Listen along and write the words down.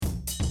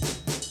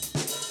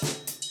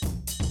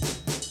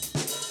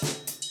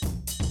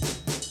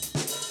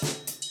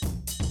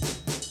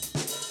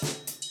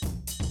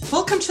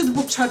Welcome to the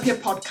Booktopia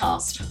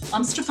podcast.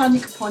 I'm Stefania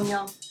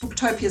Capogna,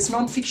 Booktopia's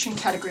non-fiction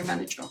category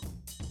manager.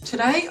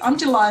 Today, I'm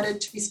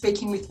delighted to be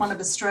speaking with one of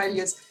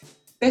Australia's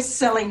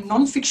best-selling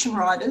non-fiction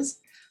writers,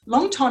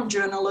 long-time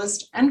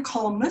journalist and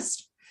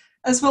columnist,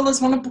 as well as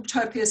one of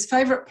Booktopia's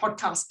favourite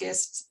podcast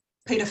guests,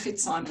 Peter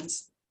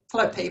Fitzsimons.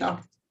 Hello, Peter.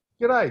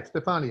 G'day,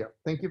 Stefania.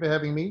 Thank you for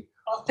having me.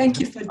 Oh, thank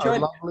you for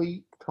joining. A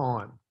lovely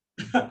time.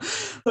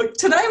 Look,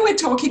 today we're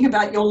talking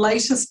about your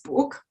latest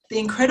book, The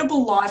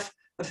Incredible Life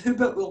of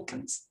Hubert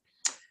Wilkins.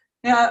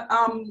 Now,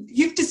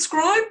 you've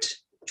described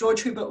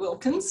George Hubert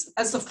Wilkins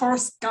as the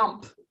Forrest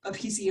Gump of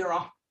his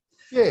era.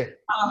 Yeah.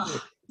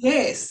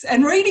 Yes,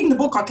 and reading the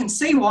book, I can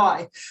see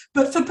why.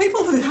 But for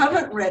people who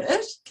haven't read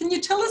it, can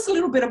you tell us a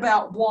little bit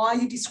about why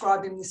you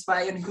describe him this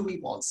way and who he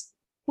was?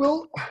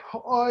 Well,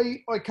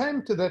 I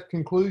came to that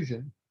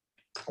conclusion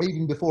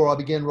even before I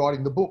began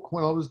writing the book.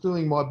 When I was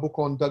doing my book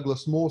on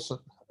Douglas Mawson,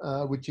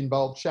 which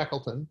involved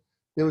Shackleton,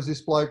 there was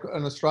this bloke,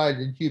 an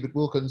Australian, Hubert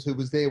Wilkins, who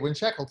was there when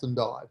Shackleton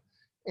died.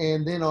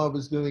 And then I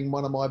was doing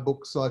one of my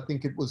books, I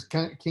think it was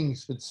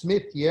Kingsford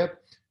Smith,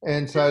 yep.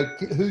 And so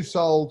who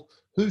sold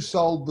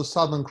the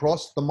Southern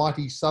Cross, the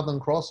mighty Southern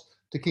Cross,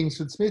 to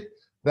Kingsford Smith?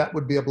 That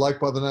would be a bloke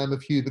by the name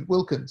of Hubert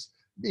Wilkins.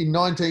 In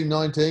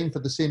 1919, for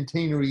the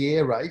centenary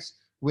air race,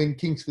 when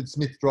Kingsford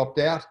Smith dropped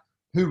out,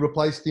 who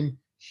replaced him?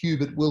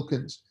 Hubert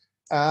Wilkins.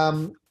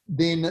 Then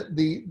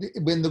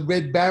when the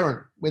Red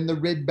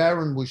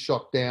Baron was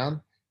shot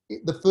down,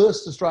 the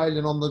first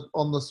Australian on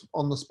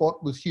the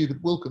spot was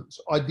Hubert Wilkins.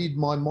 I did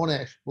my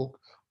Monash book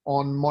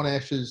on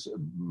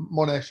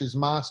Monash's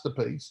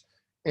masterpiece,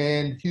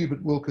 and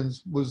Hubert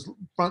Wilkins was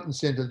front and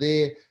centre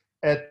there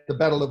at the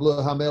Battle of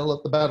Le Hamel,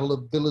 at the Battle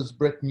of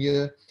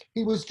Villers-Bretonneux.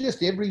 He was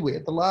just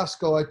everywhere. The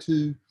last guy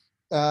to,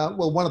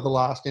 one of the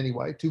last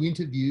anyway, to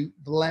interview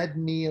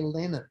Vladimir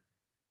Lenin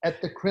at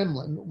the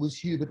Kremlin was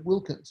Hubert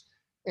Wilkins.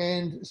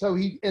 And so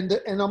and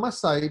I must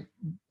say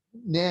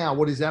now,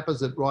 what is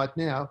opposite right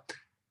now,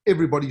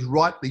 everybody's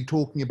rightly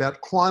talking about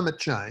climate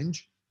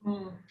change.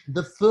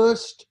 The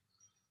first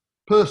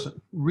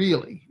person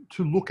really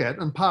to look at,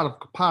 and part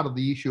of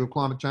the issue of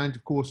climate change,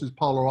 of course, is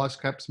polar ice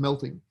caps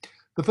melting.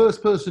 The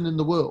first person in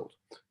the world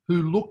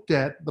who looked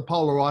at the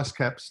polar ice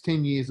caps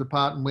 10 years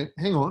apart and went,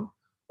 hang on,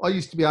 I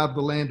used to be able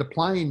to land a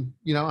plane,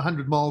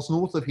 100 miles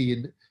north of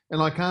here,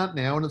 and I can't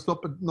now, and it's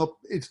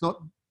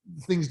not,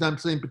 things don't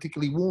seem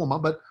particularly warmer,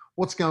 but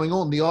what's going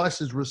on? The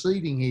ice is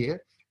receding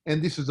here,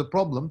 and this is a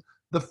problem.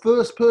 The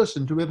first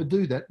person to ever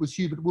do that was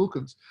Hubert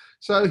Wilkins.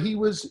 So he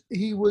was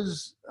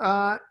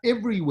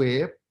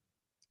everywhere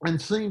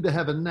and seemed to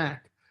have a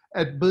knack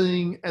at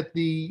being at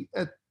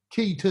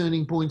key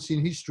turning points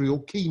in history,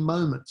 or key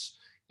moments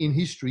in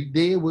history.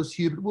 There was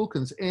Hubert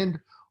Wilkins. And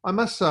I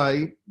must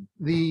say,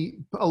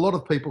 a lot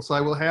of people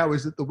say, well, how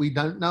is it that we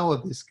don't know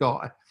of this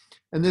guy?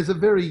 And there's a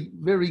very,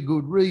 very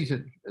good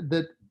reason.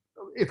 That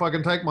if I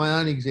can take my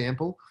own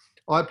example,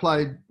 I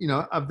played,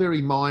 a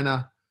very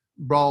minor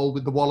role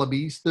with the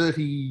Wallabies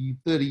 30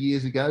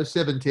 years ago,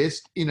 7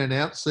 tests, in and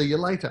out, see you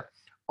later.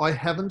 I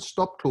haven't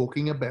stopped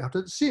talking about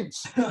it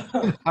since.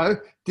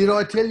 Did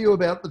I tell you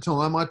about the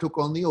time I took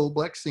on the All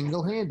Blacks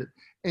single-handed?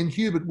 And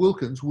Hubert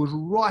Wilkins was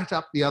right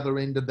up the other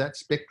end of that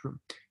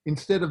spectrum.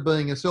 Instead of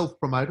being a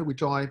self-promoter,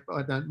 which I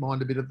don't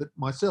mind a bit of it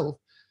myself,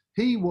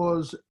 he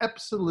was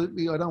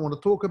absolutely, I don't want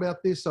to talk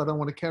about this, I don't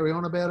want to carry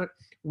on about it,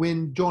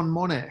 when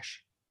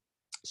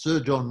Sir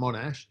John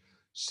Monash,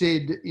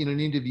 said in an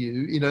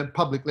interview, in a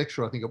public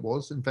lecture, I think it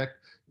was, in fact,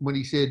 when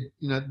he said,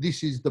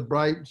 this is the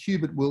brave,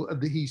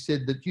 he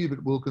said that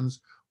Hubert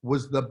Wilkins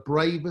was the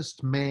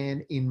bravest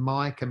man in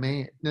my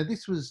command. Now,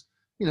 this was,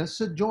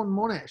 Sir John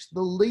Monash,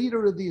 the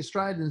leader of the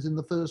Australians in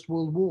the First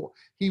World War.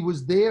 He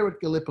was there at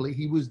Gallipoli.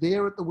 He was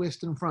there at the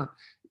Western Front.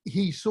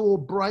 He saw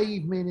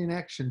brave men in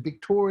action,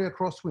 Victoria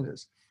Cross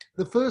winners.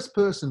 The first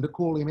person to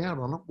call him out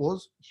on it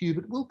was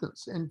Hubert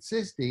Wilkins, and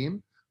says to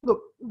him, look,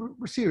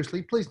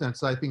 seriously, please don't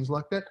say things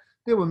like that.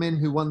 There were men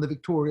who won the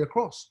Victoria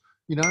Cross.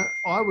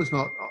 I was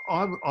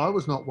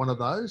not one of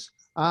those.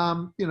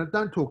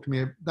 Don't talk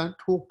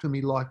to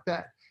me like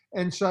that.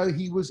 And so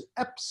he was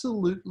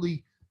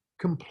absolutely,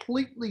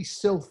 completely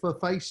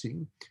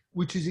self-effacing,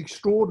 which is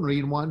extraordinary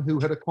in one who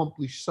had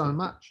accomplished so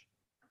much.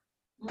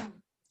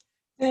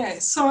 Yeah.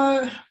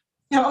 So,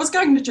 I was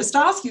going to just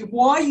ask you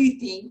why you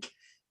think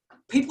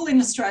people in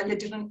Australia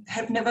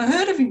have never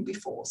heard of him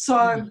before.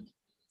 So,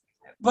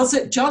 was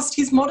it just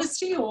his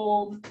modesty,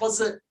 or was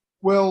it?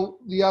 Well,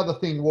 the other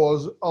thing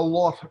was a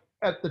lot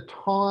at the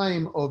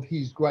time of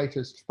his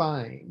greatest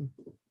fame.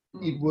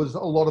 A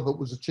lot of it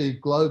was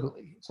achieved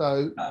globally.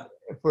 So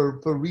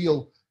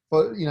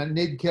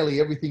Ned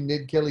Kelly, everything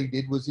Ned Kelly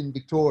did was in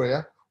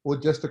Victoria or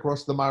just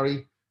across the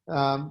Murray,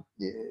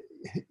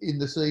 in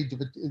the siege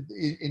of it,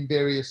 in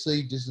various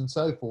sieges and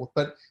so forth.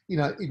 But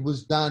it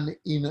was done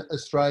in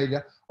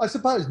Australia. I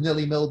suppose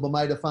Nellie Melba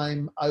made a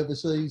fame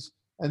overseas.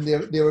 And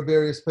there are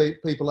various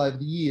people over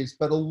the years,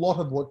 but a lot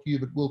of what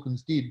Hubert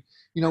Wilkins did,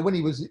 when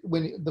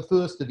the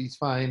first of his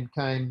fame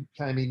came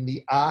in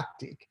the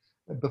Arctic,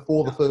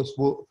 before the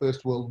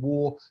First World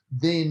War.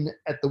 Then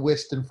at the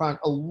Western Front,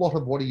 a lot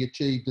of what he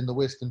achieved in the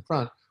Western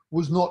Front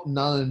was not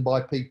known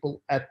by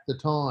people at the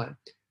time.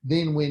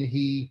 Then when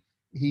he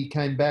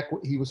came back,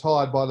 he was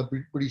hired by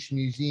the British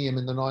Museum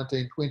in the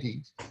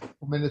 1920s.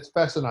 I mean, it's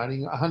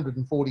fascinating.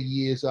 140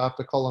 years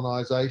after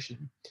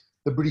colonisation,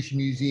 the British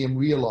Museum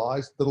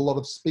realised that a lot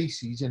of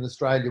species in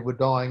Australia were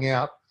dying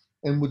out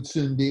and would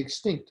soon be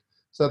extinct.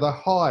 So they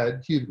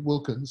hired Hubert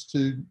Wilkins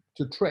to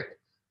trek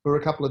for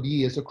a couple of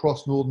years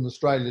across northern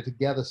Australia to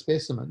gather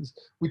specimens,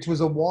 which was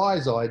a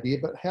wise idea,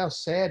 but how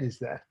sad is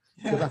that?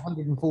 Yeah. That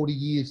 140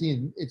 years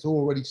in, it's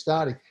already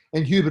starting.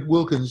 And Hubert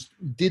Wilkins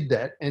did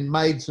that and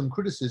made some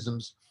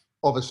criticisms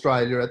of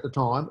Australia at the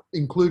time,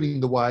 including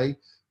the way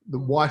the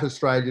white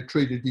Australia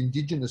treated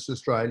Indigenous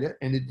Australia,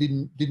 and it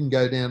didn't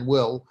go down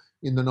well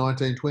in the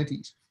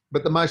 1920s.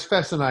 But the most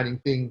fascinating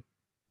thing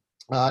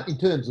in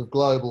terms of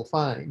global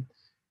fame,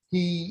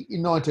 he,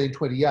 in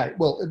 1928,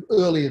 well,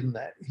 earlier than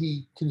that,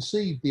 he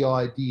conceived the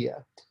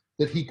idea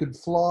that he could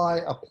fly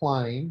a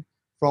plane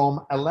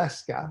from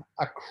Alaska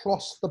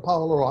across the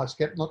polar ice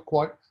cap, not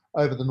quite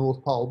over the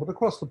North Pole, but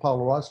across the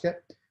polar ice cap,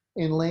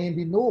 and land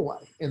in Norway.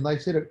 And they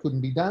said it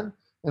couldn't be done.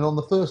 And on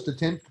the first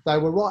attempt, they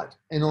were right.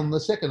 And on the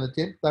second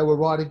attempt, they were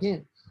right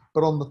again.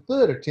 But on the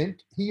third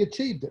attempt, he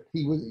achieved it.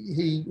 He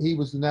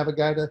was the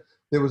navigator.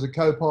 There was a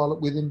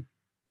co-pilot with him,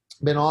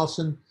 Ben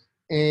Olsen,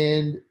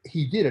 and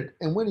he did it.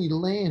 And when he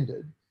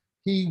landed,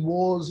 he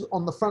was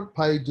on the front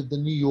page of the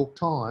New York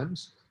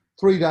Times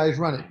 3 days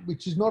running,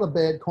 which is not a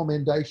bad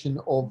commendation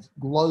of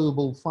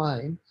global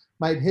fame,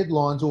 made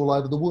headlines all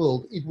over the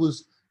world. It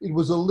was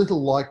a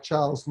little like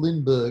Charles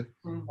Lindbergh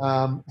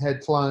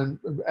had flown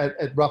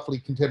at roughly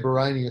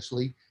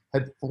contemporaneously,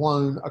 had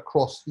flown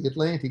across the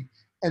Atlantic.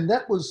 And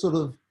that was sort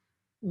of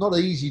not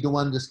easy to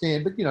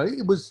understand, but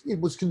it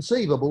was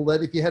conceivable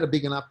that if you had a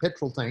big enough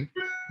petrol tank,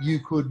 you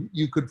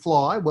could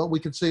fly. Well,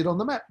 we could see it on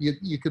the map.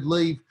 You could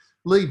leave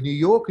New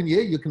York, and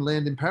you can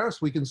land in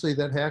Paris. We can see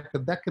that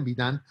that can be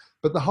done.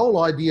 But the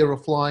whole idea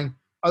of flying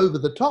over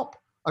the top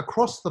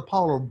across the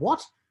polar,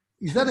 what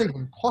is that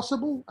even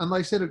possible? And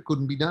they said it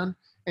couldn't be done,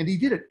 and he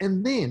did it.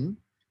 And then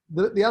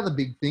the other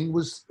big thing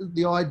was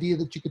the idea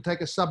that you could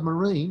take a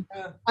submarine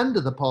under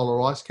the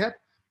polar ice cap.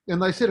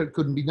 And they said it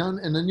couldn't be done.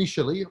 And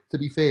initially, to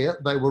be fair,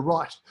 they were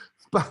right.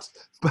 But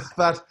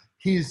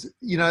his,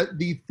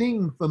 the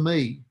thing for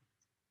me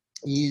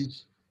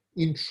is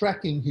in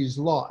tracking his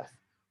life.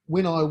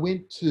 When I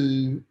went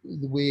to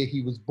where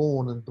he was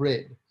born and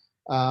bred,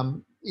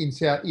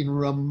 in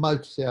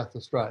remote South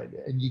Australia,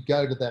 and you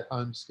go to that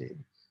homestead,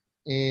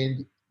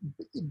 and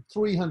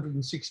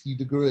 360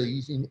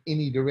 degrees in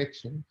any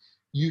direction,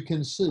 you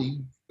can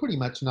see pretty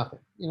much nothing.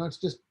 It's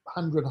just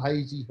 100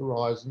 hazy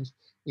horizons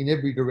in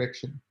every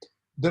direction.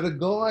 That a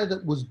guy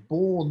that was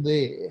born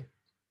there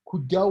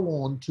could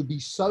go on to be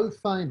so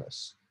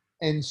famous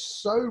and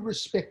so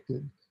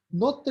respected,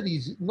 not that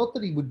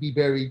he would be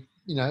buried,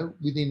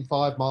 within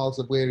 5 miles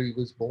of where he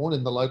was born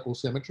in the local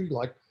cemetery,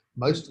 like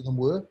most of them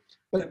were,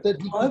 but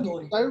that he could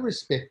be so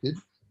respected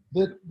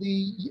that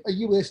a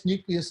US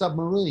nuclear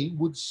submarine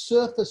would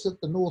surface at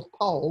the North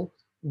Pole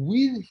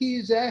with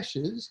his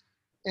ashes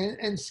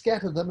and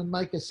scatter them and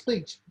make a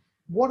speech.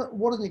 What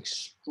an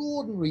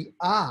extraordinary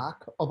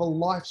arc of a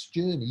life's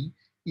journey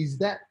is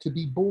that, to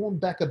be born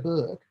back at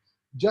Bourke,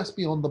 just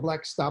beyond the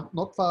Black Stump,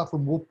 not far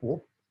from Whoop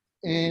Whoop,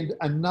 and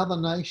another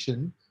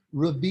nation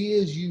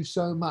reveres you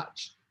so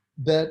much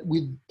that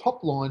with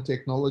top-line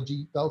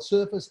technology, they'll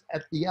surface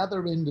at the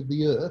other end of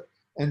the earth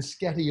and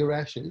scatter your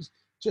ashes.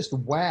 Just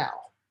wow.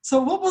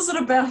 So what was it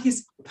about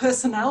his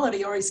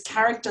personality or his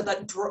character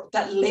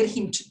that led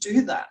him to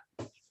do that?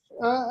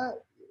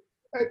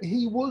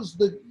 He was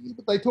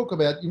they talk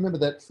about, you remember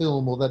that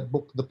film or that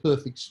book, The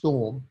Perfect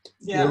Storm,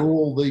 yeah, where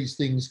all these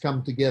things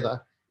come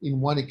together in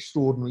one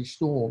extraordinary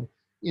storm.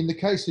 In the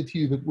case of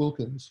Hubert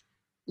Wilkins,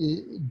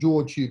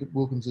 George Hubert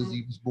Wilkins, as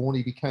he was born,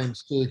 he became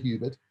Sir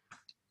Hubert.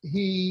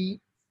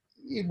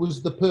 It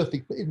was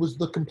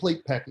the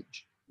complete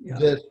package. Yeah.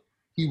 That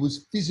he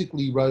was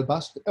physically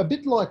robust, a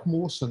bit like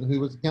Mawson, who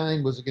was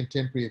a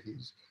contemporary of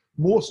his.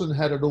 Mawson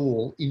had it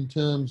all in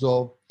terms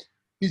of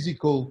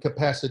physical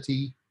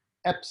capacity,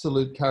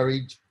 absolute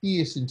courage,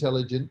 fierce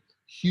intelligence,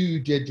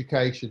 huge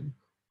education,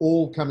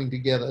 all coming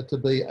together to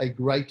be a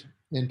great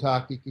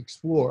Antarctic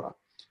explorer.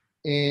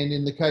 And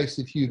in the case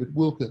of Hubert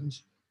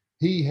Wilkins,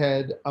 he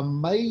had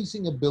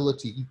amazing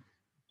ability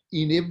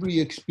in every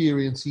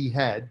experience he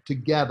had to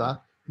gather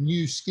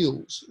new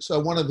skills. So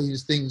one of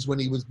his things when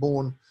he was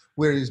born,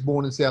 where he was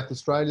born in South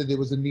Australia, there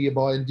was a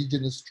nearby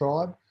Indigenous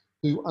tribe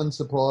who,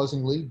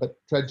 unsurprisingly but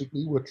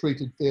tragically, were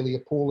treated fairly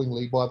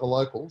appallingly by the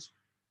locals.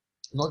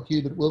 Not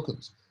Hubert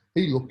Wilkins.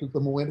 He looked at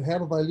them and went, how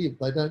do they live?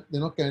 They're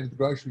not going to the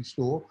grocery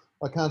store.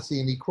 I can't see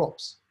any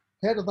crops.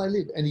 How do they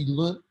live? And he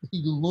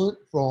learnt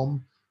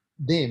from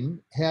them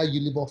how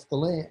you live off the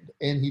land.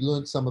 And he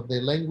learnt some of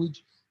their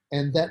language.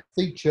 And that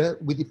feature,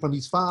 from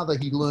his father,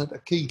 he learnt a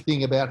key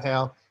thing about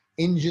how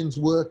engines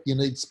work. You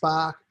need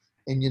spark.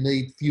 and you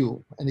need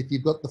fuel. And if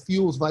you've got the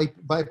fuels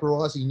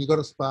vaporizing and you've got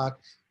a spark,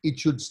 it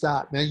should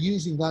start. Now,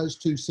 using those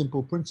two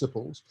simple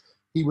principles,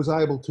 he was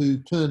able to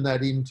turn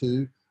that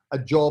into a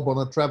job on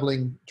a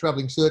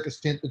traveling circus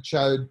tent that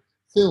showed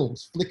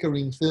films,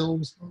 flickering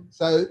films.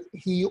 So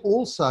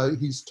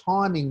his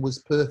timing was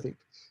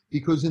perfect,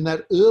 because in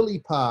that early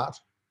part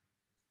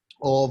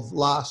of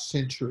last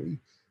century,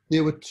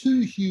 there were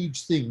two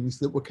huge things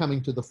that were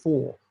coming to the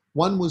fore.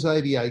 One was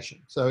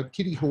aviation. So at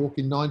Kitty Hawk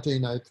in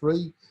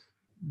 1903,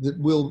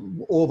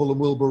 Orville and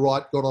Wilbur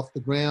Wright got off the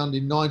ground.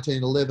 In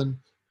 1911,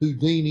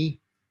 Houdini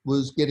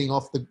was getting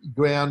off the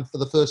ground for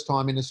the first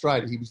time in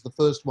Australia. He was the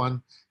first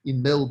one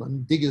in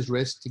Melbourne, Diggers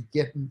Rest, to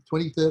get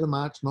 23rd of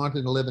March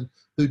 1911.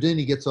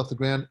 Houdini gets off the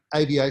ground,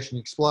 aviation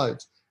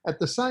explodes. At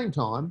the same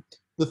time,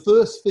 the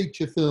first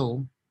feature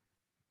film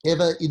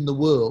ever in the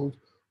world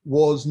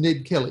was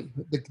Ned Kelly,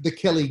 the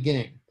Kelly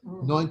Gang,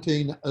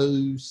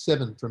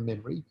 1907 from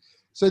memory.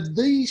 So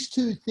these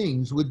two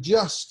things were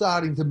just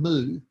starting to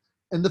move,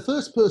 and the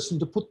first person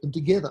to put them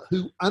together,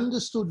 who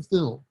understood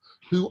film,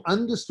 who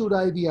understood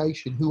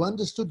aviation, who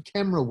understood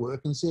camera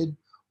work, and said,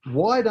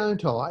 why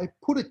don't I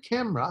put a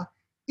camera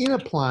in a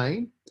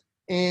plane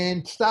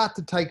and start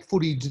to take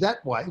footage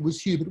that way,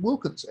 was Hubert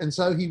Wilkins. And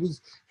so he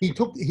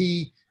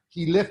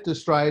left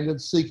Australia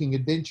seeking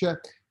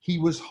adventure. He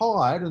was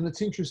hired, and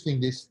it's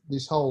interesting,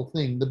 this whole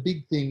thing, the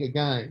big thing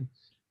again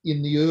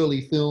in the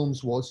early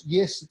films was,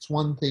 yes, it's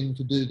one thing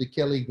to do the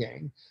Kelly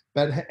Gang,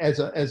 but as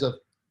a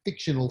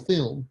fictional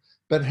film,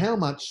 but how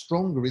much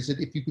stronger is it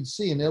if you could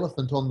see an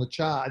elephant on the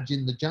charge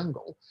in the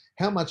jungle?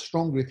 How much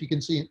stronger if you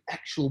can see an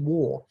actual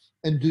war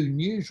and do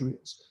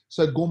newsreels?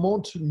 So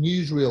Gaumont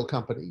Newsreel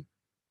Company,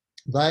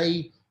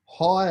 they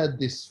hired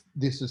this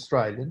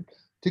Australian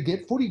to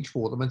get footage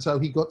for them. And so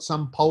he got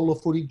some polar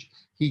footage.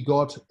 He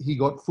got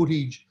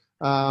footage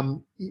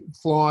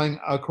flying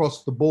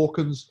across the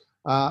Balkans,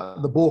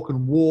 the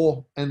Balkan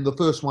War, and the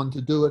first one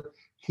to do it.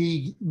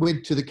 He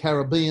went to the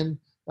Caribbean,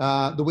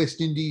 the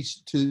West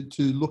Indies, to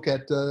look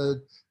at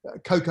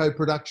cocoa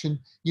production.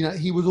 You know,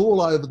 he was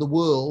all over the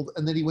world,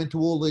 and then he went to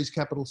all these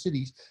capital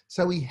cities.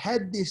 So he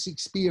had this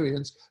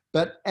experience,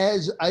 but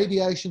as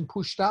aviation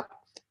pushed up,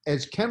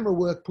 as camera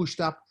work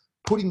pushed up,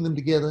 putting them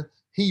together,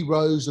 he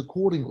rose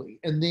accordingly.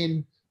 And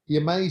then the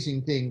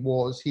amazing thing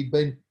was he'd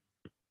been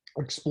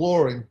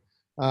exploring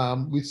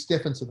with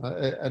Stephenson,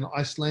 an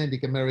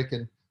Icelandic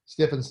American,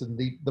 Stephenson,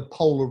 the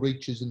polar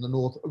reaches in the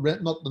north,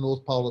 not the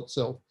North Pole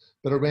itself,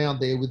 but around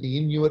there with the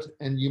Inuit.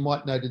 And you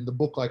might note in the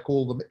book, I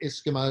call them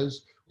Eskimos,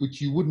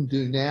 which you wouldn't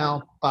do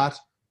now, but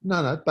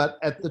but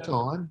at the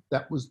time,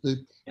 that was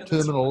the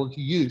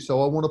terminology used.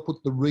 So I want to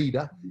put the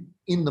reader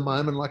in the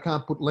moment, and I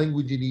can't put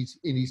language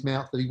in his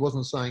mouth that he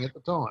wasn't saying at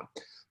the time.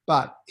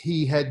 But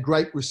he had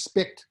great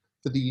respect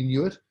for the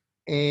Inuit,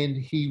 and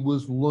he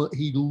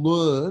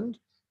learned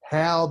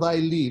how they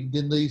lived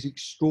in these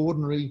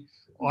extraordinary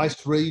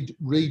ice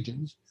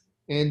regions.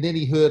 And then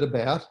he heard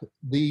about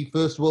the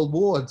First World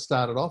War had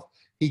started off.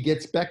 He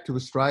gets back to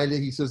Australia.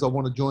 He says, I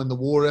want to join the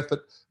war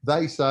effort.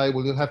 They say,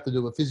 well, you'll have to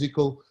do a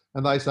physical.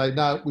 And they say,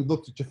 no, we've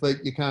looked at your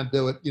feet. You can't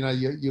do it. You know,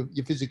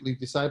 you're physically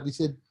disabled. He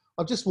said,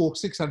 I've just walked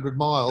 600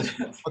 miles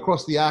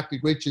across the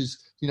Arctic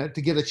reaches, you know,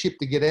 to get a ship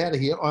to get out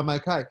of here. I'm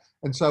okay.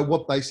 And so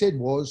what they said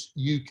was,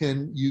 you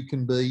can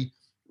be,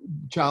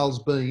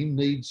 Charles Bean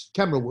needs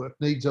camera work,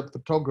 needs a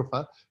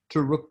photographer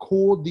to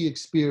record the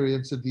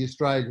experience of the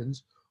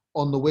Australians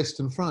on the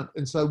Western Front.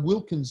 And so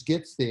Wilkins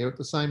gets there at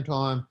the same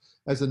time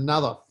as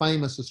another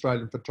famous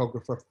Australian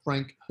photographer,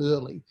 Frank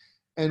Hurley.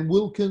 And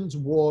Wilkins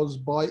was,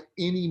 by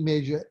any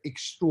measure,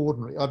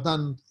 extraordinary. I've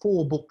done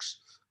 4 books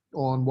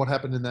on what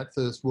happened in that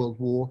First World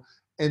War,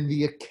 and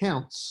the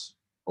accounts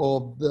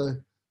of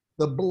the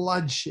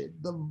bloodshed,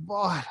 the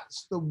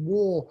violence, the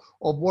war,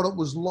 of what it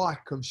was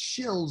like, of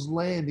shells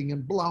landing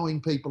and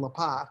blowing people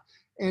apart.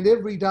 And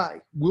every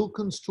day,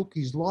 Wilkins took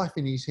his life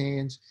in his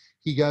hands.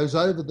 He goes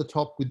over the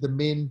top with the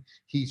men.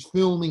 He's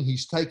filming,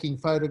 he's taking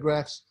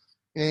photographs,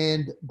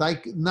 and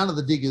none of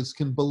the diggers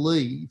can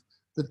believe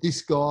that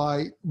this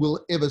guy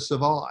will ever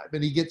survive.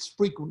 And he gets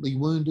frequently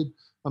wounded.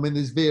 I mean,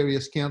 there's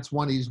various counts.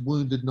 One is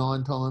wounded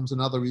 9 times,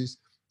 another is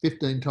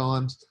 15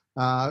 times.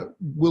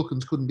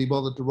 Wilkins couldn't be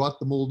bothered to write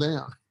them all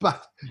down.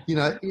 But, you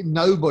know,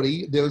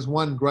 there was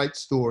one great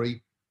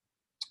story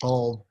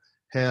of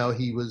how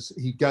he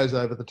goes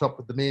over the top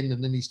with the men,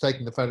 and then he's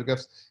taking the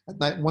photographs.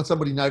 And once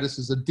somebody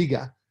notices a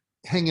digger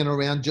hanging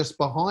around just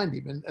behind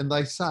him, and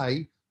they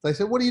say,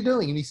 what are you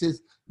doing? And he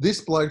says,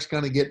 this bloke's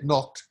going to get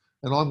knocked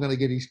and I'm going to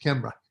get his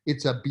camera.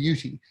 It's a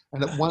beauty.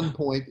 And at one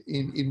point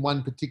in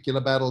one particular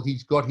battle,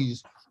 he's got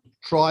his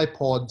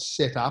tripod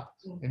set up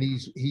and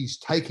he's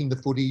taking the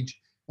footage,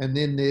 and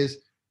then there's,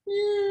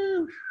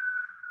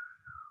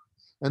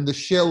 and the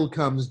shell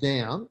comes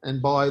down,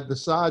 and by the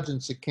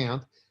sergeant's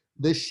account,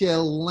 the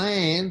shell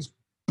lands,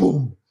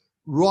 boom,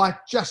 right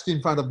just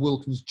in front of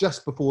Wilkins,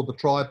 just before the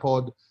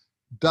tripod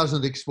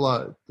doesn't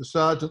explode. The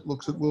sergeant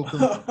looks at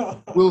Wilkins,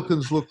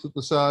 Wilkins looks at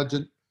the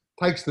sergeant,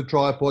 takes the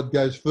tripod,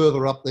 goes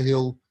further up the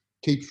hill,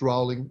 keeps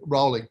rolling.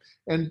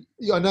 And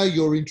I know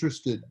you're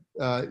interested,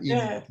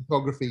 in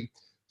photography.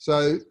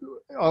 So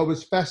I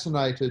was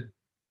fascinated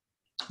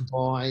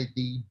by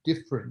the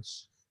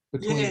difference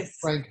between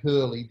Frank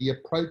Hurley, the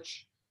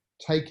approach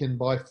taken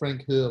by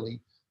Frank Hurley,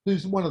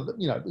 who's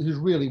who's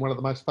really one of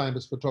the most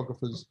famous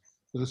photographers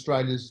that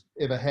Australia's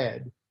ever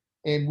had,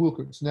 and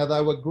Wilkins. Now,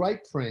 they were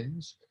great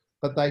friends,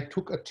 but they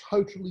took a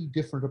totally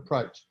different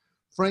approach.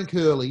 Frank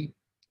Hurley,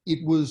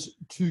 it was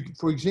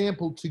for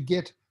example, to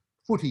get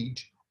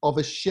footage of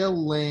a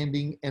shell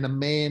landing and a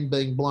man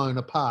being blown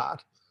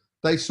apart.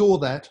 They saw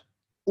that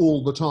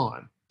all the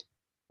time.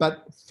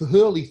 But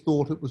Hurley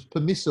thought it was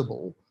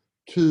permissible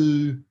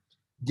to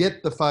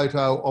get the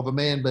photo of a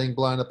man being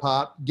blown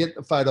apart, get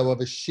the photo of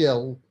a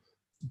shell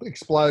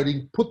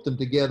exploding, put them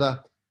together,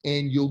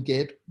 and you'll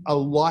get a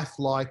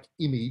lifelike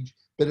image,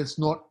 but it's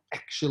not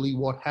actually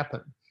what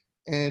happened.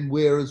 And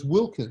whereas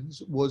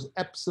Wilkins was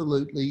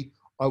absolutely,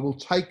 I will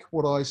take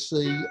what I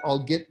see,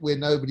 I'll get where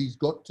nobody's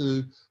got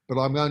to, but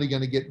I'm only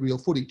going to get real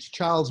footage.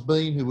 Charles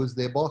Bean, who was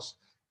their boss,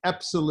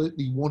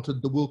 absolutely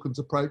wanted the Wilkins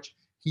approach.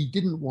 He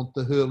didn't want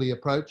the Hurley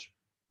approach.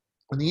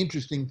 And the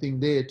interesting thing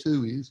there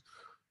too is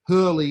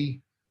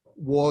Hurley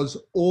was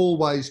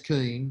always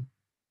keen,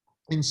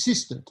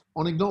 insistent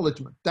on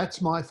acknowledgement.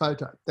 That's my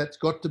photo. That's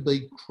got to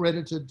be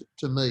credited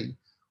to me.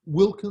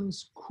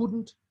 Wilkins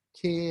couldn't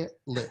care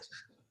less.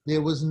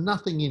 There was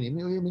nothing in him.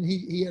 I mean,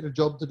 he had a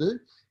job to do.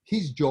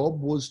 His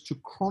job was to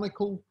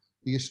chronicle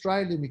the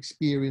Australian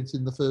experience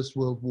in the First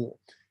World War.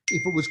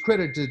 If it was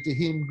credited to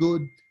him,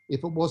 good.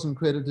 If it wasn't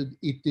credited,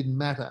 it didn't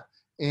matter.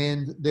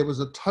 And there was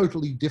a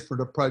totally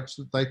different approach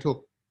that they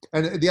took.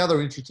 And the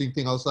other interesting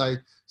thing I'll say,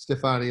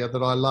 Stefania,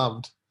 that I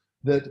loved,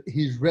 that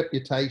his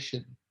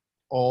reputation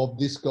of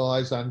this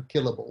guy's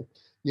unkillable,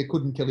 you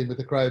couldn't kill him with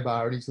a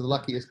crowbar and he's the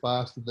luckiest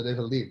bastard that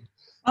ever lived.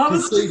 I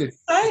was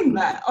just saying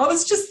that. I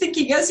was just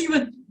thinking, as you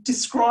were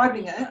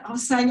describing it, I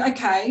was saying,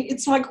 okay,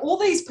 it's like all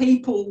these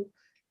people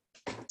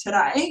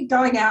today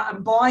going out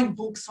and buying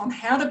books on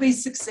how to be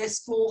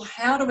successful,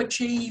 how to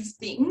achieve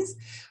things,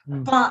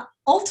 but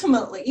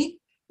ultimately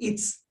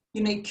it's,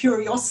 you need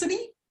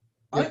curiosity,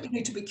 right? Yep. You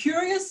need to be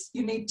curious,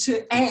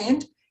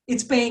 and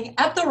it's being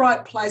at the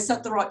right place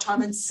at the right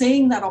time and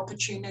seeing that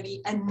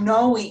opportunity and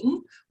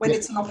knowing when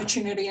it's an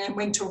opportunity and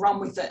when to run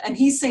with it. And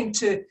he seemed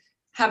to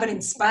have it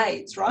in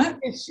spades, right?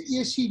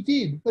 Yes, he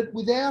did. But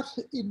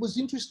it was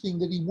interesting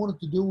that he wanted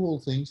to do all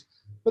things,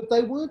 but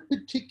they weren't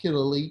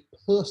particularly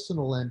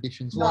personal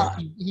ambitions. No. Like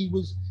he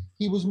was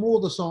more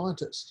the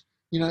scientist.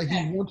 He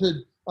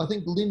wanted, I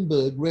think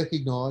Lindbergh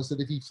recognised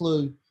that if he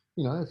flew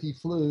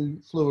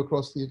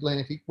across the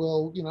Atlantic,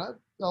 well, the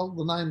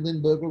name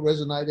Lindbergh will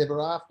resonate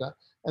ever after.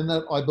 And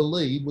that, I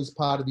believe, was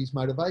part of his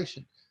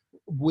motivation.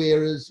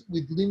 Whereas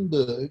with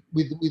Lindbergh,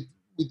 with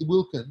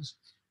Wilkins,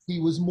 he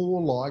was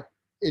more like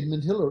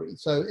Edmund Hillary.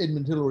 So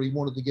Edmund Hillary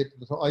wanted to get to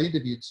the top. I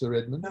interviewed Sir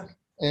Edmund,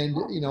 and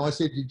I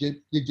said,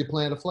 "Did you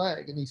plant a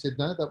flag?" And he said,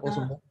 "No, that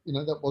wasn't.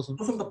 That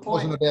wasn't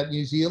about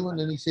New Zealand."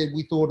 And he said,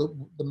 "We thought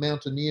the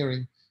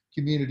mountaineering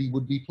community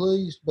would be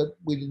pleased, but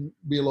we didn't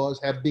realise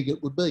how big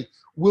it would be."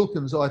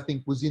 Wilkins, I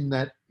think, was in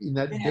that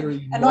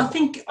very. And I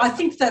think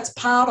that's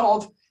part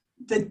of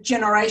the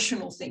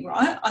generational thing,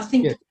 right? I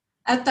think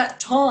at that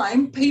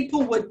time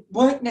people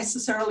weren't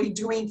necessarily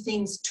doing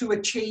things to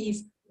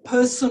achieve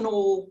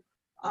personal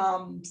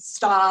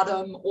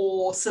stardom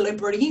or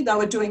celebrity. They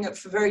were doing it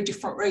for very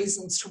different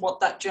reasons to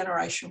what that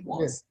generation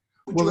was.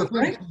 Yeah. Would you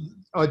agree?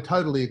 I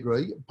totally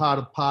agree. Part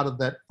of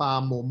that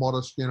far more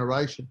modest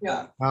generation.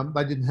 Yeah.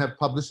 They didn't have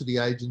publicity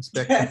agents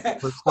back then.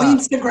 Or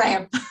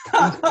Instagram.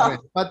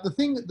 But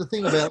the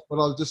thing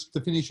about, just to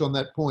finish on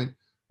that point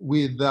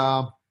with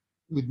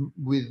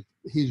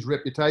his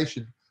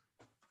reputation,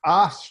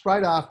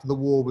 straight after the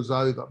war was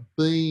over,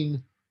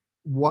 Bean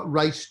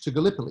raced to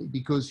Gallipoli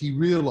because he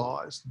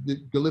realised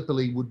that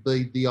Gallipoli would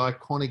be the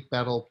iconic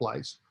battle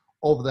place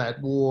of that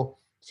war.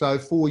 So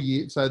 4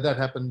 years, so that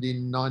happened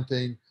in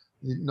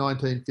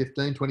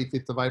 1915,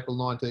 25th of April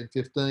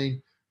 1915.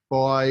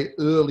 By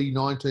early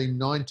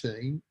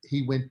 1919,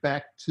 he went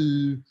back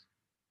to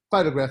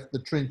photograph the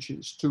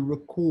trenches, to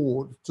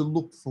record, to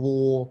look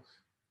for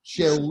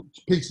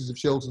pieces of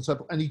shells and so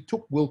forth. And he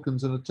took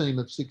Wilkins and a team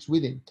of 6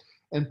 with him.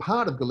 And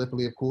part of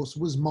Gallipoli, of course,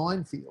 was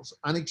minefields,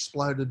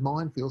 unexploded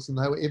minefields, and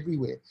they were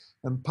everywhere.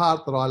 And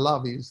part that I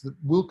love is that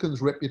Wilkins'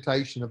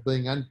 reputation of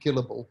being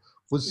unkillable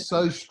was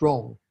so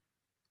strong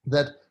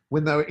that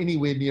when they were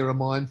anywhere near a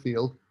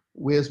minefield,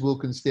 where's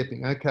Wilkins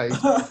stepping? Okay, he's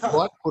put the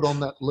right foot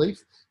on that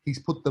leaf, he's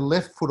put the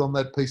left foot on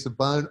that piece of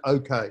bone.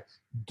 Okay,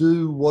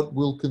 do what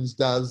Wilkins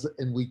does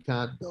and we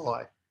can't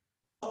die.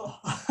 Oh,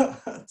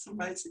 that's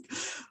amazing.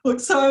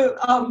 Look, so,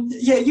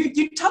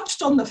 you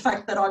touched on the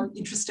fact that I'm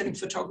interested in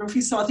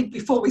photography. So I think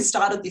before we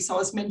started this, I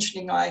was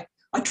mentioning I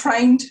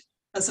trained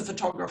as a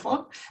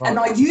photographer and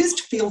I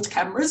used field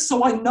cameras.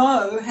 So I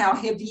know how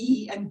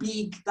heavy and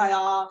big they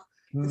are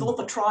with all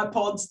the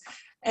tripods.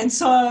 And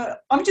so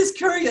I'm just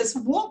curious,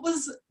 what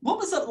was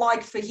it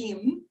like for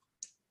him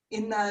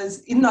in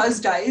those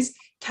days,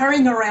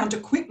 carrying around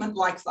equipment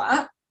like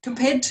that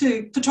compared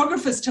to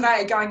photographers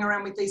today going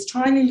around with these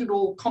tiny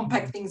little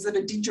compact things that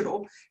are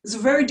digital. It's a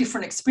very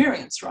different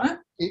experience, right?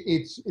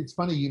 It's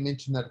funny you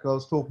mentioned that, because I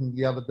was talking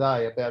the other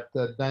day about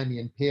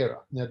Damien Pera.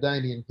 Now,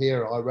 Damien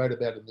Pera, I wrote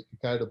about in the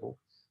Kokoda book.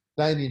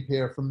 Damien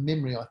Pera, from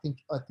memory, I think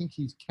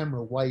his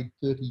camera weighed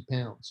 30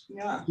 pounds,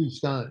 Yeah. 2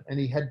 stone, and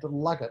he had to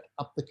lug it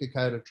up the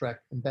Kokoda track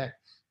and back.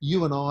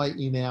 You and I,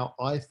 in our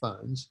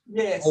iPhones,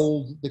 Yes.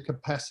 hold the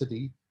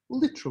capacity,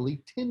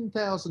 literally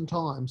 10,000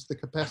 times the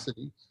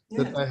capacity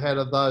that they had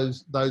of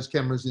those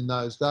cameras in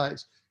those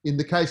days. In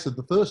the case of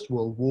the First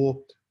World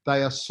War,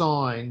 they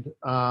assigned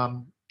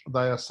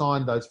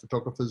those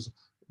photographers.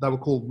 They were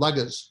called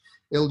luggers,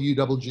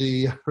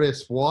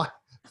 L-U-G-G-E-R-S-Y.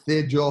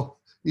 Their job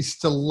is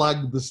to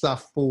lug the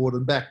stuff forward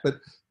and back,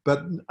 but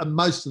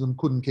most of them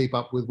couldn't keep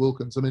up with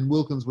Wilkins. I mean,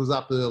 Wilkins was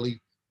up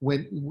early,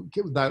 they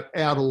were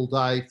out all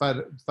day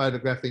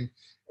photographing,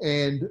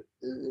 and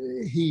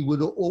he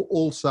would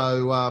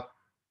also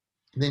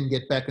then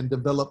get back and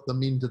develop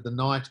them into the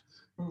night,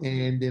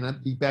 and then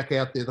be back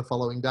out there the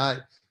following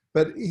day.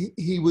 But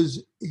he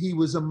was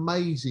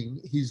amazing,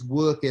 his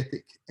work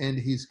ethic and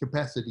his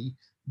capacity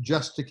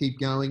just to keep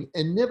going,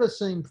 and never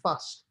seemed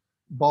fussed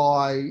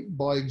by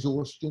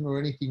exhaustion or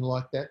anything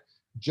like that.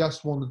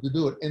 Just wanted to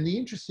do it. And the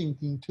interesting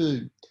thing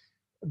too,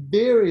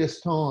 various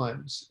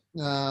times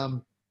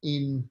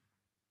in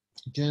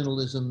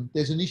journalism,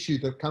 there's an issue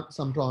that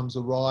sometimes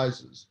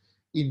arises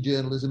in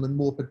journalism, and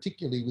more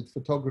particularly with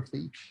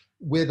photography,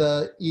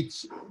 whether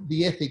it's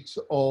the ethics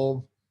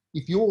of,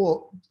 if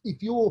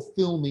you're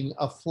filming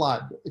a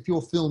flood, if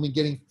you're filming,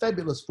 getting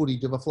fabulous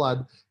footage of a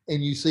flood,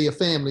 and you see a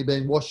family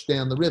being washed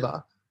down the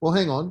river, well,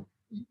 hang on,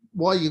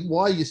 why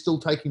are you still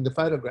taking the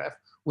photograph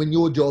when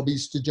your job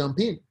is to jump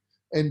in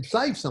and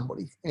save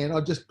somebody? And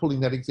I'm just pulling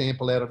that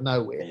example out of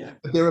nowhere. Yeah.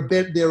 But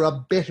there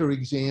are better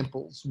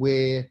examples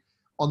where,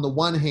 on the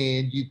one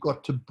hand, you've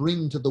got to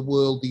bring to the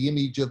world the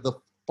image of the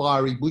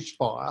fiery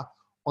bushfire.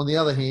 On the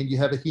other hand, you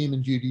have a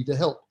human duty to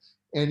help.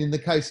 And in the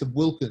case of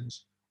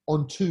Wilkins,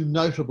 on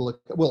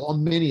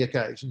many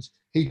occasions,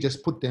 he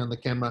just put down the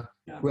camera,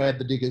 grabbed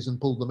the diggers and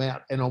pulled them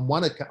out. And on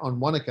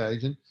one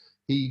occasion,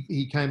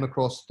 he came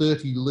across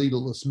 30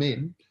 leaderless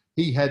men.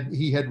 He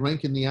had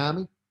rank in the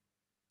army,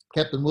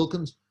 Captain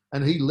Wilkins,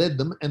 and he led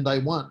them, and they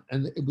won.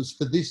 And it was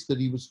for this that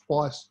he was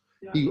twice.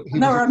 Yeah.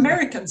 And they were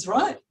Americans,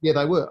 right? Yeah,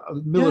 they were. A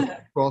military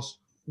cross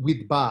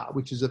with bar,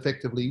 which is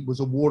effectively was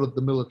awarded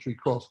the military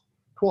cross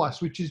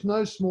twice, which is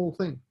no small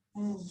thing.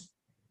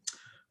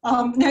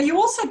 Now, you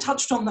also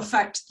touched on the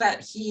fact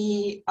that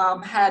he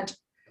had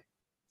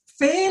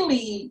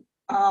fairly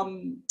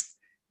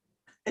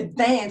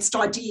advanced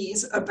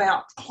ideas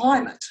about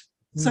climate.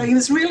 So he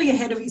was really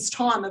ahead of his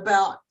time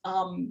about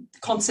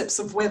concepts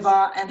of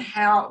weather and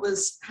how it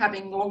was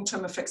having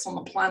long-term effects on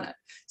the planet.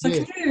 So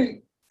can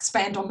you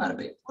expand on that a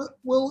bit?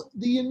 Well,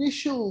 the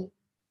initial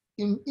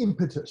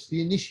impetus,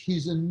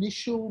 his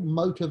initial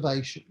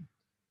motivation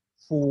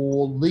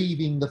for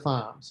leaving the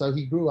farm. So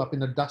he grew up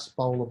in a dust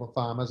bowl of a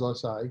farm, as I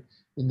say,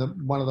 in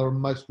one of the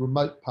most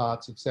remote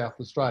parts of South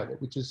Australia,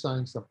 which is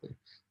saying something.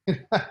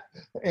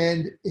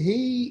 And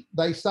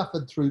they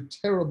suffered through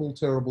terrible,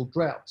 terrible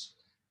droughts.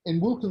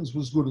 And Wilkins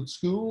was good at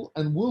school,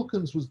 and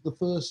Wilkins was the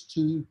first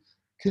to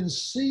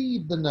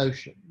conceive the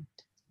notion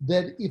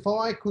that if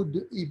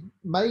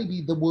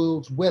maybe the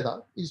world's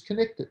weather is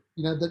connected,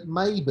 that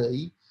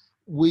maybe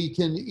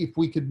if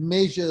we could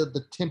measure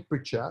the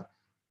temperature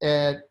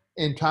at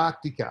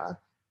Antarctica,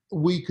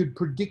 we could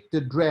predict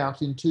a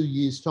drought in 2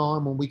 years'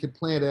 time, and we could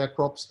plant our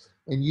crops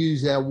and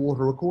use our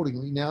water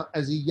accordingly. Now,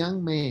 as a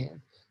young man,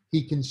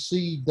 he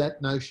conceived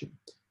that notion,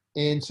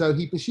 and so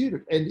he pursued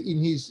it. And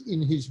in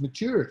his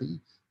maturity,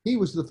 he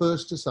was the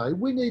first to say,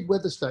 we need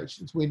weather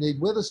stations. We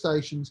need weather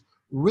stations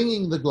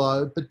ringing the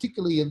globe,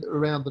 particularly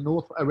around the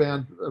north,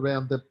 around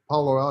the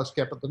polar ice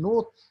cap at the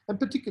north, and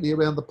particularly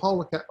around the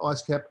polar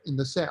ice cap in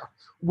the south.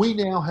 We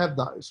now have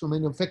those. I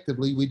mean,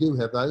 effectively, we do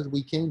have those.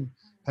 We can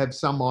have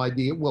some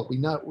idea. Well, we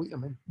know.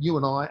 You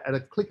and I, at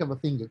a click of a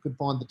finger, could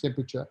find the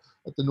temperature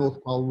at the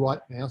North Pole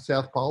right now,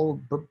 South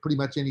Pole, pretty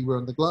much anywhere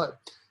on the globe.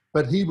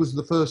 But he was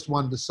the first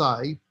one to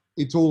say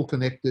it's all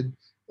connected,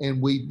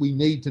 and we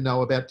need to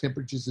know about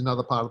temperatures in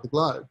other part of the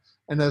globe.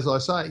 And as I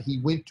say, he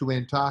went to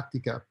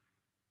Antarctica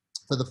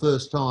for the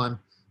first time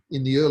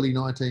in the early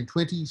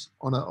 1920s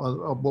on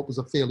what was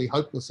a fairly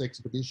hopeless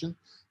expedition,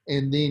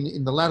 and then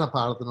in the latter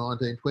part of the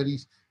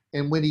 1920s.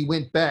 And when he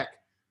went back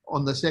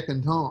on the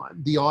second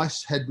time, the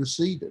ice had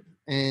receded,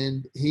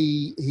 and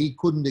he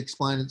couldn't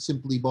explain it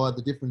simply by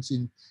the difference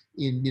in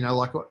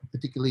like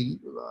particularly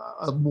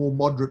a more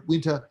moderate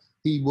winter.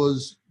 He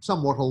was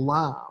somewhat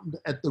alarmed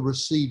at the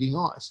receding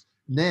ice.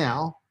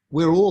 Now,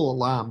 we're all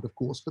alarmed, of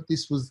course, but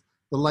this was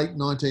the late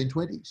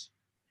 1920s.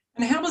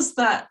 And how was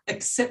that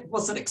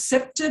was it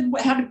accepted?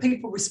 How did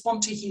people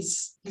respond to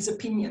his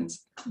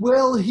opinions?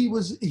 Well, he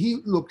was a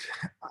what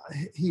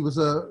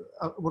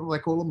do they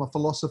call him? A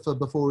philosopher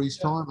before his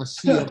time, a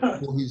seer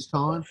before his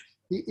time.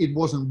 It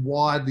wasn't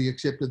widely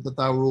accepted that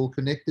they were all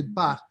connected,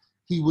 but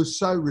he was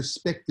so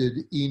respected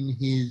in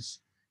his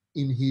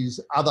his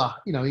other,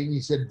 in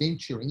his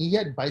adventuring. He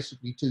had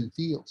basically two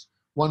fields.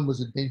 One was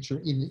adventure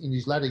in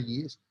his latter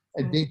years,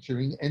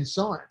 adventuring and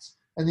science.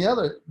 And the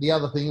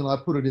other thing, and I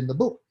put it in the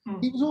book,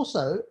 he was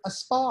also a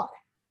spy.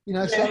 So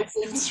when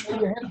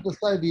you have the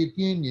Soviet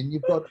Union,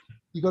 you've got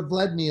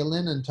Vladimir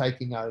Lenin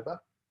taking over,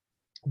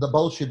 the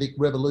Bolshevik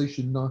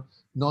Revolution,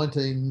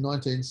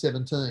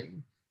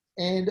 1917.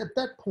 And at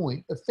that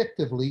point,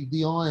 effectively,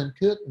 the Iron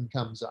Curtain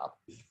comes up,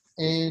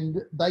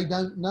 and they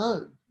don't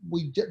know.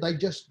 They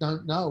just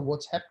don't know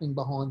what's happening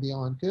behind the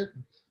Iron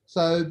Curtain.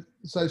 So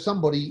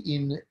somebody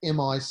in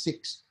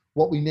MI6,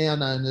 what we now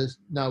know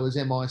as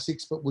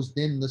MI6, but was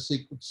then the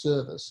Secret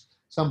Service,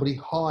 somebody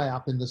high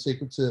up in the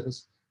Secret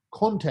Service,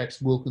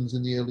 contacts Wilkins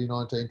in the early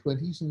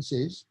 1920s and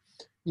says,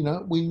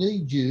 we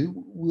need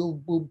you.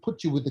 We'll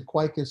put you with the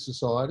Quaker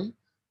Society.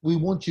 We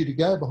want you to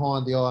go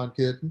behind the Iron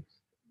Curtain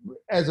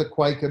as a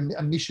Quaker,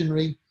 a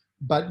missionary,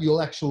 but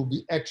you'll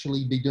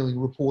actually be doing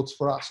reports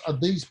for us. Are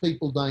these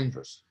people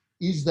dangerous?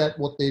 Is that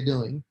what they're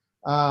doing?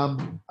 Are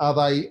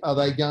they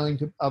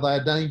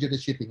a danger to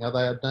shipping? Are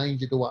they a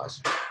danger to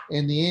us?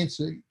 And the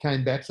answer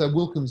came back. So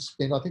Wilkins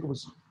spent, I think it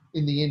was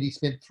in the end, he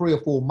spent 3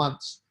 or 4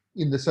 months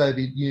in the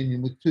Soviet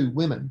Union with 2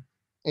 women.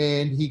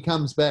 And he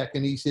comes back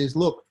and he says,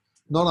 look,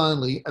 not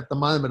only at the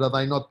moment are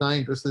they not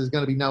dangerous, there's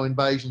going to be no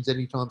invasions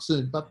anytime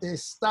soon, but they're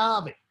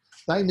starving.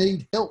 They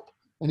need help.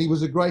 And he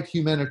was a great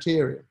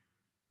humanitarian.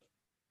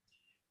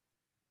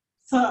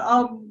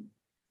 So,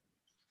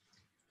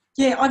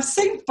 yeah, I've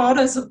seen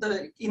photos of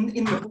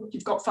in the book,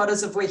 you've got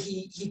photos of where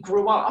he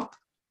grew up.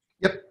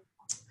 Yep.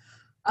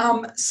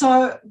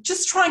 So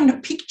just trying to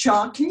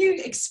picture, can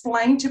you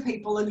explain to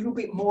people a little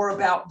bit more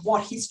about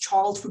what his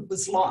childhood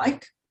was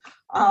like,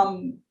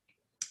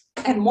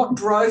 and what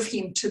drove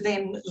him to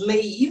then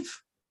leave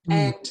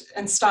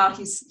and start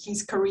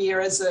his career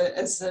as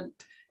an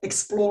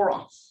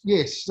explorer?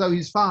 Yes, so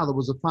his father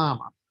was a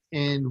farmer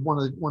and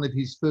one of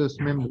his first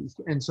memories.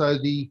 And so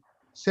the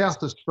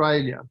South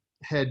Australia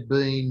had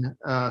been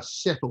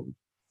settled,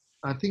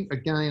 I think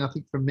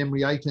from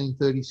memory,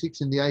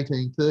 1836, in the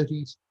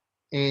 1830s.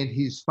 And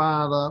his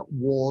father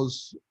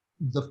was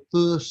the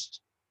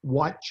first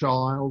white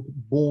child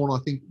born. I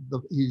think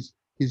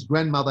his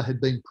grandmother had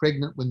been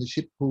pregnant when the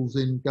ship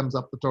comes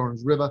up the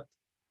Torrens River,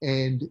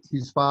 and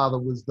his father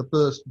was the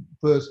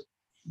first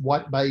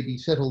white baby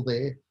settled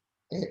there,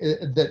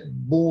 that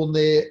born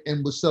there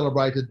and was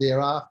celebrated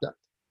thereafter.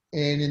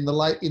 And in the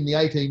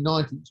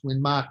 1890s, when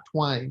Mark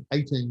Twain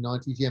comes,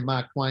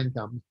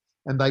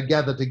 and they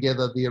gather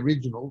together the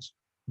originals,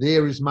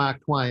 there is Mark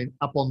Twain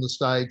up on the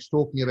stage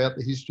talking about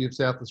the history of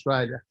South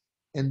Australia.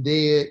 And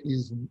there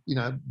is,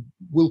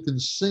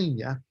 Wilkins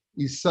Sr.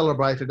 is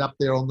celebrated up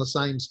there on the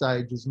same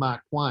stage as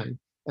Mark Twain.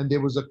 And there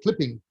was a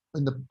clipping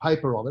in the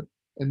paper of it,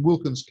 and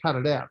Wilkins cut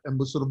it out and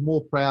was sort of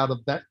more proud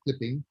of that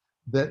clipping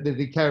that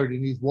he carried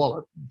in his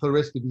wallet for the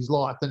rest of his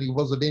life than he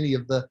was of any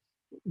of the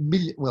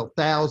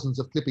thousands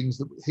of clippings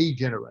that he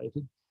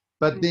generated.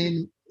 But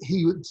then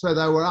so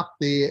they were up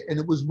there, and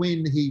it was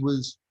when he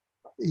was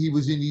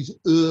in his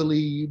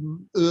early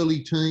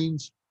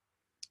teens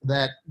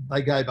that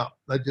they gave up.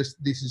 This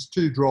is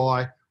too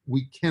dry.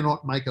 We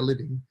cannot make a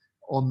living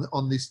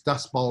on this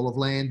dust bowl of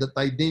land. That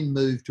they then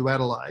moved to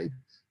Adelaide,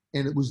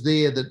 and it was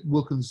there that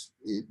Wilkins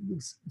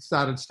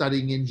started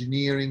studying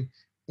engineering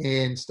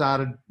and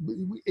started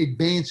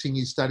advancing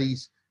his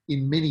studies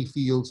in many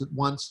fields at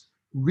once.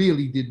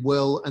 Really did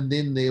well. And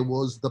then there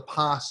was the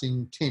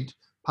passing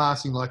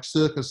like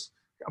circus,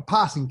 a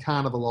passing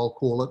carnival, I'll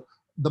call it,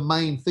 the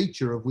main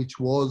feature of which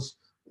was,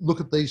 look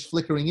at these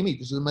flickering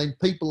images. I mean,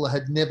 people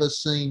had never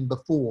seen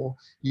before.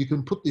 You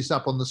can put this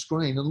up on the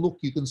screen and look,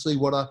 you can see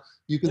what a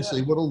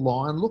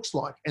lion looks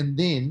like. And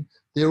then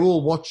they're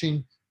all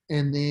watching,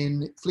 and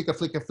then flicker,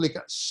 flicker,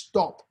 flicker,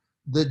 stop.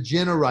 The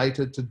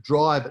generator to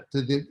drive it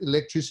to the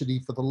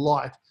electricity for the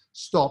light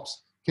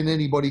stops. Can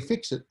anybody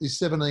fix it? This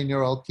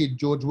 17-year-old kid,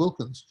 George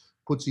Wilkins,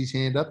 puts his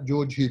hand up.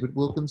 George Hubert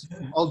Wilkins,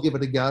 I'll give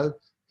it a go.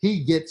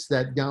 He gets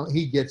that going.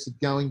 He gets it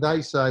going.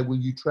 They say, will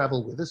you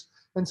travel with us?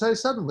 And so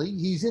suddenly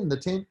he's in the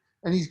tent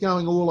and he's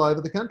going all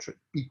over the country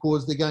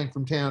because they're going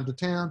from town to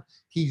town.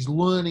 He's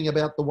learning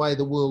about the way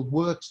the world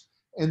works.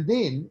 And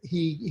then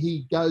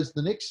he goes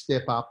the next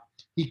step up.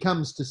 He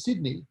comes to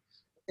Sydney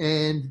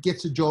and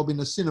gets a job in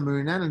a cinema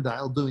in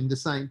Annandale doing the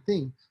same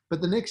thing.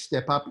 But the next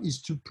step up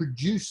is to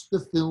produce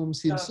the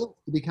films himself,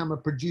 to become a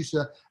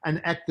producer,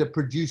 an actor,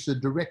 producer,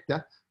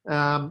 director.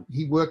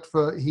 He worked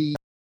for, who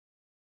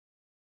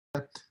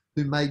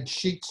made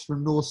Sheets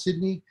from North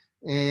Sydney,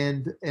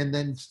 and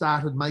then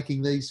started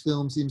making these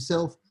films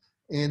himself.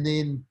 And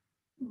then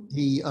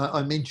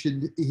I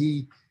mentioned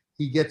he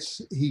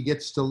gets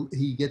to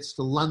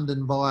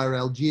London via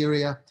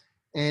Algeria,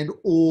 and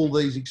all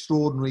these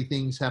extraordinary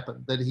things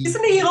happen.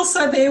 Isn't he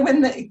also there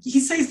when he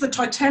sees the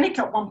Titanic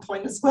at one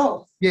point as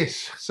well?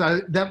 Yes. So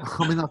I've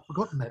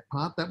forgotten that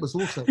part. That was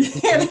also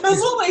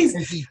there's all these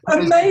amazing.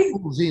 amazing. He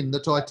pulls in, the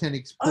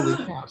Titanic's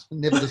pulling out,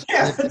 and never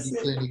to be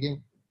seen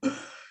again.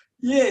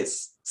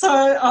 Yes.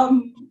 So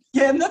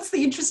and that's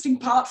the interesting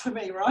part for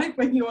me, right?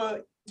 When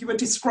you're you were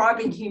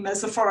describing him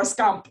as a Forrest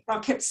Gump. I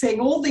kept seeing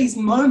all these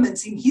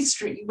moments in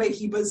history where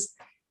he was.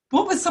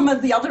 What were some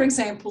of the other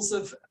examples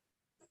of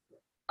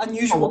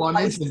unusual well, I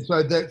places?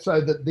 mentioned so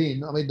that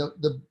then, I mean,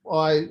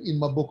 I in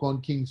my book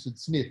on Kingsford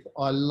Smith,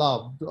 I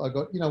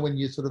got, when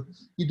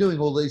you're doing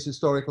all these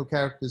historical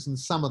characters and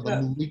some of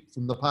them leap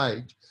from the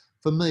page.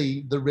 For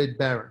me, the Red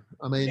Baron.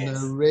 I mean,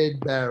 Yes. the Red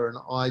Baron,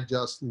 I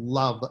just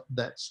love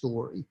that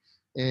story.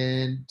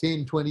 And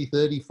 10, 20,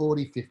 30,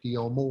 40, 50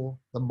 or more,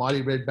 the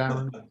mighty Red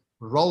Baron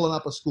rolling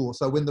up a score.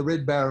 So when the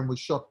Red Baron was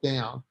shot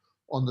down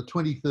on the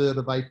 23rd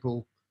of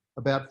April,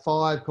 about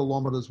 5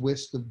 kilometres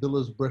west of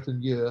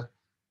Villers-Bretonneux,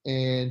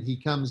 and he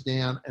comes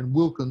down and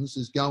Wilkins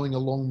is going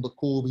along the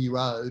Corby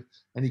Road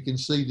and he can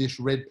see this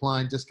red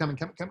plane just coming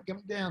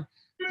down.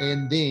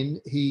 And then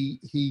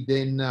he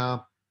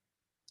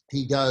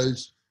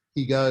goes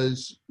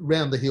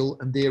round the hill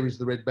and there is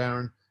the Red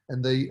Baron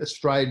and the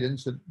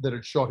Australians that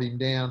had shot him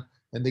down,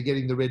 and they're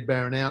getting the Red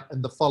Baron out.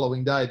 And the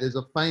following day, there's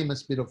a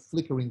famous bit of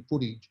flickering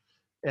footage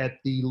at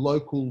the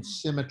local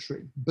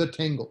cemetery,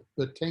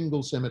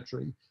 Bertengal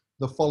Cemetery.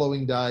 The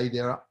following day,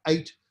 there are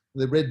 8.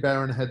 The Red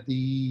Baron had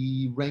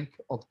the rank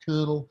of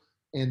colonel,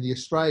 and the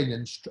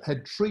Australians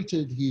had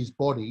treated his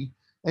body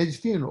at his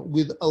funeral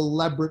with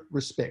elaborate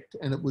respect.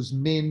 And it was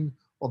men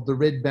of the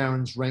Red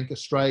Baron's rank,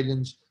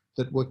 Australians,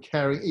 that were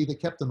carrying, either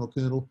captain or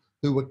colonel,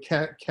 who were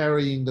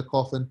carrying the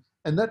coffin.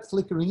 And that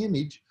flickering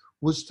image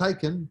was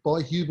taken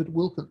by Hubert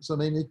Wilkins. I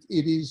mean,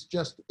 it is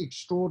just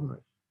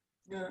extraordinary.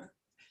 Yeah.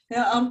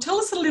 Now, tell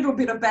us a little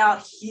bit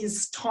about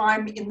his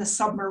time in the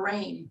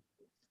submarine.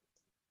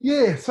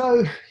 Yeah,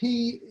 so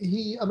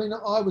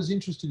I was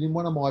interested in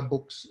one of my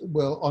books,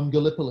 on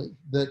Gallipoli,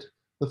 that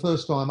the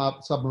first time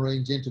up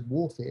submarines entered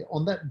warfare,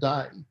 on that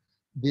day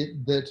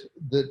that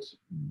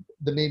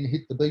the men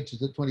hit the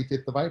beaches at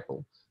 25th of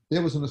April,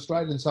 there was an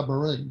Australian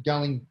submarine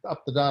going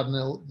up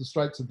the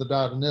Straits of the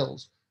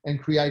Dardanelles, and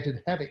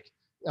created havoc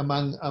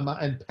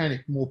and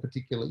panic, more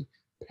particularly,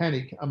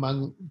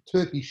 among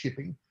Turkish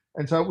shipping.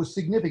 And so it was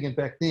significant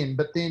back then.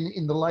 But then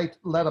in the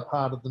latter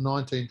part of the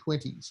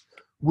 1920s,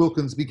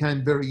 Wilkins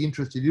became very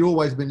interested. He'd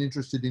always been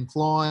interested in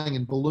flying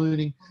and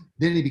ballooning.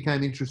 Then he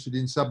became interested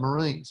in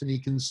submarines, and he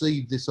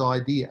conceived this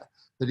idea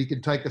that he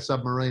could take a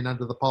submarine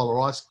under the polar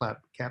ice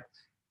cap.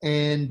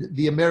 And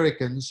the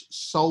Americans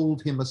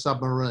sold him a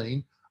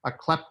submarine, a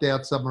clapped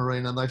out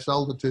submarine, and they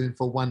sold it to him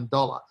for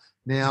 $1.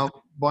 Now,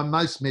 by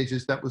most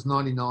measures, that was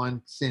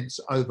 99 cents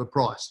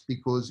overpriced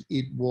because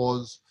it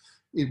was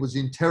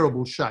in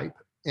terrible shape.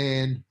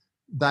 And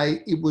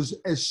it was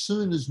as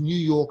soon as New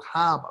York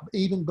Harbour,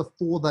 even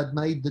before they'd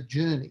made the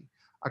journey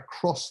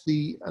across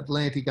the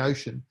Atlantic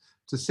Ocean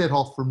to set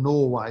off from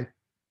Norway,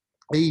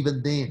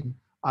 even then,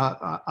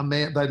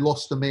 they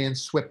lost a man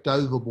swept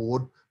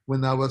overboard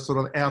when they were sort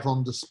of out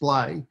on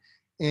display,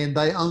 and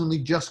they only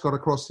just got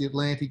across the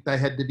Atlantic. They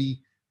had to be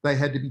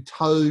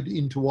towed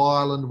into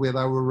Ireland, where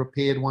they were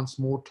repaired once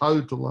more,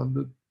 towed to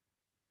London.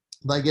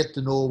 They get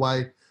to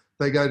Norway,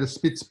 they go to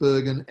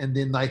Spitsbergen, and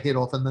then they head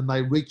off, and then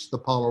they reach the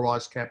polar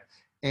ice cap.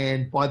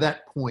 And by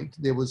that point,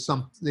 there was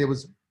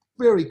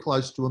very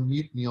close to a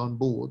mutiny on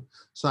board,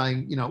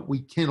 saying, we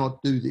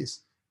cannot do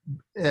this.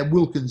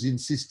 Wilkins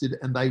insisted,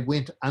 and they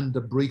went under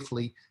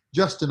briefly,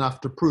 just enough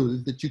to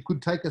prove that you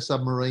could take a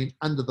submarine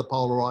under the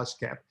polar ice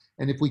cap.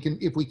 And if we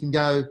can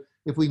go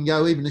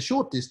even a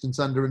short distance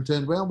under and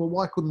turn around, well,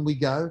 why couldn't we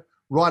go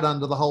right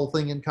under the whole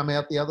thing and come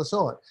out the other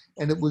side?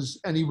 And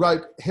he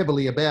wrote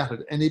heavily about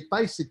it, and it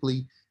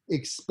basically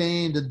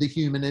expanded the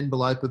human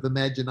envelope of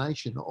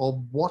imagination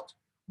of what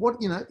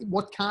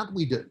can't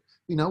we do?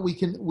 We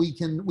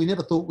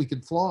never thought we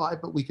could fly,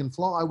 but we can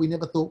fly. We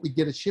never thought we'd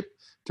get a ship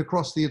to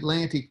cross the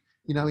Atlantic,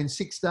 in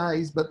 6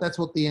 days, but that's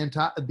what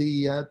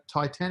the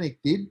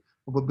Titanic did.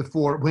 But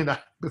before it went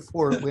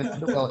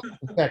under. Well,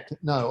 in fact,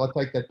 no, I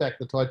take that back.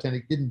 The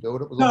Titanic didn't do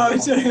it. It was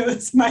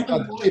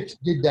ships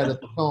did that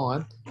at the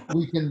time.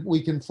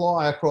 We can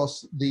fly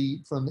across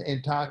from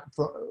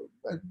Antarctica.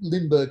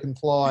 Lindbergh can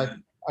fly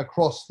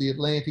across the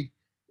Atlantic.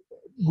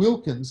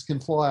 Wilkins can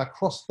fly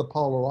across the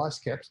polar ice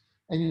caps,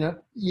 and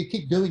you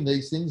keep doing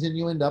these things, and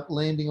you end up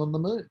landing on the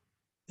moon.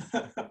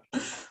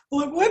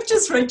 Look, we've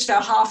just reached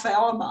our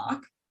half-hour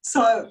mark,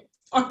 so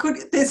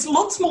there's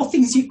lots more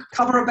things you could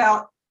cover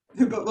about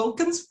Hubert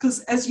Wilkins,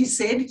 because, as you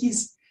said,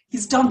 he's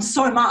done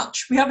so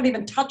much. We haven't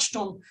even touched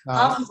on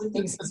half of the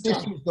things he's done.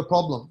 This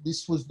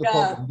was the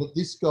problem, that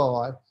this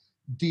guy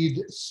did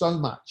so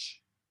much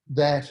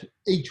that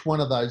each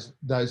one of those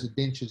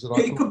adventures that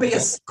it could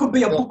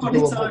be a book on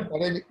its own.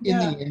 But in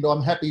the end,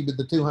 I'm happy with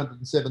the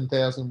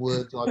 207,000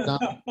 words I've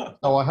done.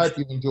 So I hope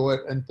you enjoy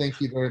it, and thank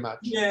you very much.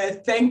 Yeah,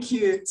 thank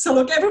you. So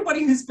look,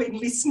 everybody who's been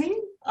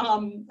listening,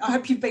 I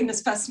hope you've been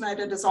as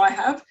fascinated as I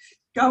have.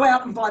 Go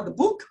out and buy the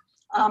book.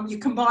 You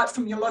can buy it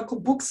from your local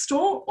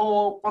bookstore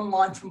or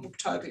online from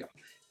Booktopia.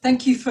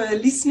 Thank you for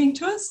listening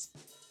to us,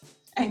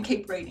 and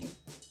keep reading.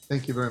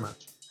 Thank you very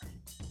much.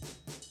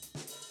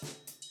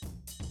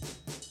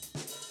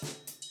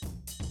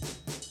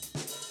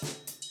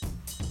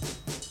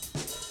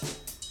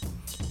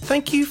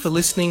 Thank you for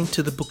listening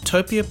to the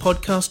Booktopia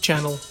podcast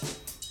channel.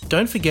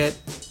 don't forget,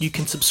 you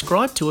can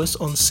subscribe to us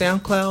on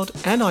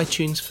SoundCloud and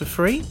iTunes for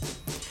free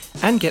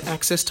and get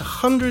access to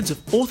hundreds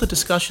of author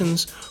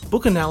discussions,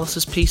 book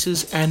analysis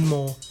pieces, and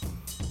more.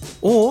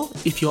 Or,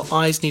 if your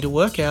eyes need a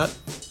workout,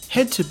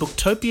 head to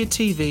Booktopia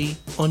TV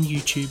on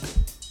YouTube.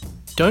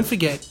 Don't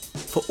forget,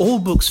 for all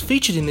books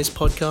featured in this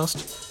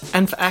podcast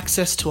and for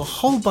access to a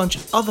whole bunch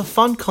of other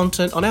fun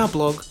content on our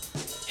blog,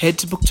 head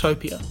to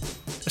Booktopia,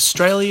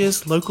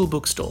 Australia's local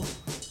bookstore,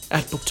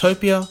 at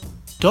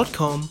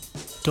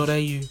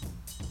booktopia.com.au.